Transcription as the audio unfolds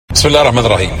بسم الله الرحمن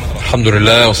الرحيم. الحمد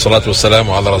لله والصلاة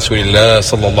والسلام على رسول الله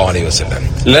صلى الله عليه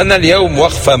وسلم. لنا اليوم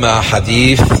وقفة مع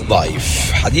حديث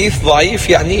ضعيف. حديث ضعيف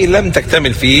يعني لم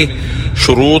تكتمل فيه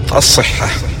شروط الصحة.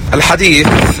 الحديث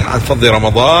عن فضل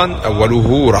رمضان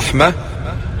أوله رحمة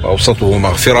وأوسطه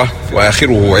مغفرة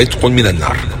وآخره عتق من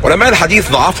النار. ولما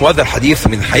الحديث ضعف هذا الحديث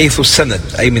من حيث السند،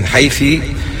 أي من حيث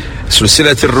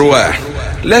سلسلة الرواة،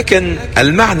 لكن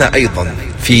المعنى أيضا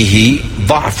فيه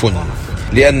ضعف،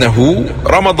 لأنه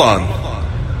رمضان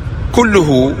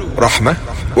كله رحمة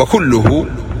وكله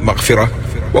مغفرة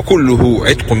وكله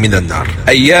عتق من النار.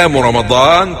 أيام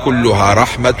رمضان كلها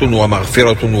رحمة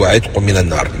ومغفرة وعتق من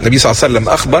النار. النبي صلى الله عليه وسلم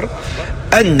أخبر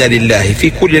أن لله في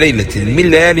كل ليلة من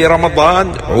ليالي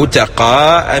رمضان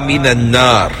عتقاء من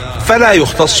النار، فلا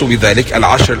يختص بذلك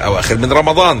العشر الأواخر من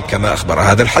رمضان كما أخبر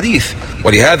هذا الحديث.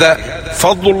 ولهذا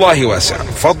فضل الله واسع،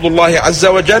 فضل الله عز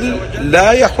وجل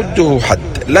لا يحده حد،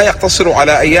 لا يقتصر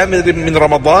على أيام من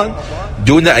رمضان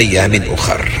دون أيام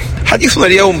أخر. حديثنا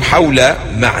اليوم حول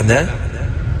معنى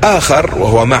آخر،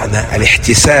 وهو معنى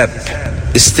الاحتساب،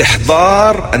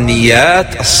 استحضار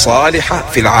النيات الصالحة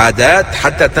في العادات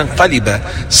حتى تنقلب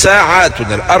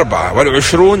ساعاتنا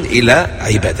 24 إلى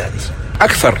عبادات.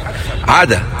 أكثر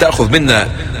عادة تأخذ منا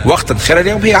وقتا خلال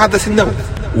اليوم هي عادة النوم،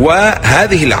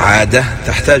 وهذه العادة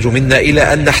تحتاج منا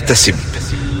إلى أن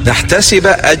نحتسب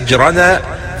أجرنا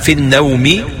في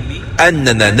النوم،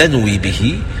 أننا ننوي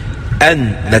به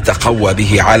أن نتقوى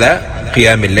به على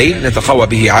قيام الليل، نتقوى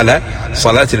به على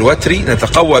صلاة الوتر،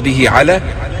 نتقوى به على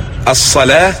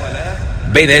الصلاة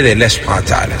بين يدي الله سبحانه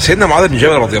وتعالى. سيدنا معاذ بن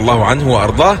جبل رضي الله عنه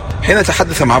وأرضاه حين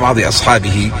تحدث مع بعض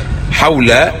أصحابه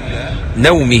حول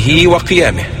نومه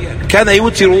وقيامه، كان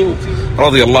يوتر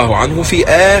رضي الله عنه في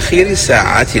آخر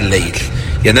ساعات الليل،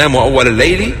 ينام أول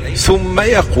الليل ثم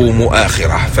يقوم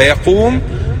آخره، فيقوم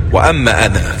وأما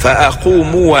أنا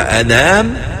فأقوم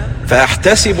وأنام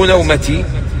فأحتسب نومتي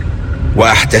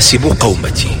وأحتسب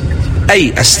قومتي،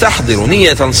 أي أستحضر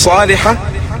نية صالحة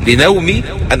لنومي،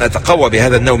 أن أتقوى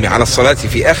بهذا النوم على الصلاة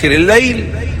في آخر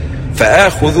الليل،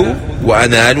 فآخذ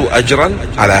وأنال أجرا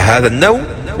على هذا النوم،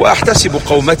 وأحتسب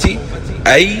قومتي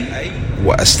أي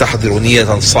وأستحضر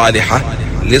نية صالحة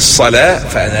للصلاة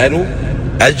فأنال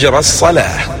أجر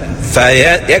الصلاة،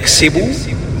 فيكسب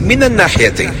من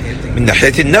الناحيتين، من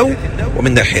ناحية النوم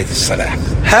ومن ناحية الصلاة.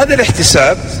 هذا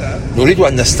الاحتساب نريد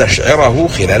أن نستشعره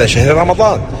خلال شهر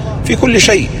رمضان في كل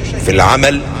شيء، في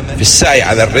العمل، في السعي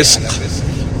على الرزق،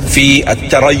 في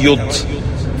التريض،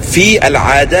 في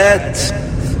العادات،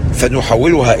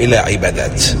 فنحولها إلى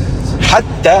عبادات.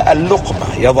 حتى اللقمة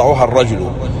يضعها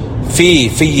الرجل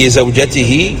في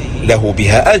زوجته له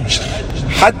بها أجر،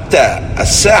 حتى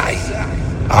السعي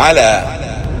على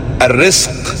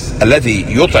الرزق الذي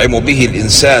يطعم به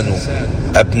الإنسان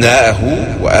أبناءه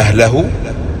وأهله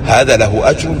هذا له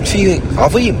أجر فيه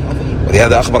عظيم.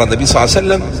 ولهذا أخبر النبي صلى الله عليه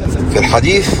وسلم في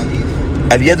الحديث: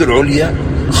 اليد العليا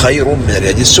خير من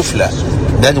اليد السفلى.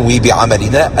 ننوي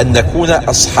بعملنا أن نكون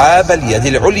أصحاب اليد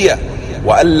العليا،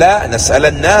 وألا نسأل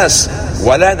الناس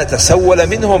ولا نتسول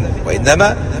منهم،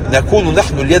 وإنما نكون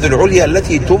نحن اليد العليا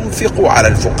التي تنفق على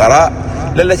الفقراء،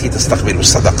 لا التي تستقبل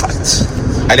الصدقات.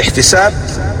 الاحتساب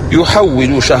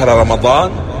يحول شهر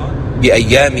رمضان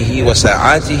بأيامه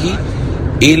وساعاته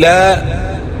إلى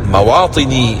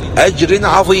مواطن أجر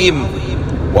عظيم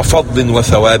وفضل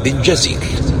وثواب جزيل.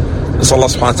 نسأل الله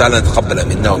سبحانه وتعالى أن يتقبل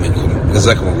منا ومنكم.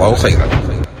 جزاكم الله خيرا.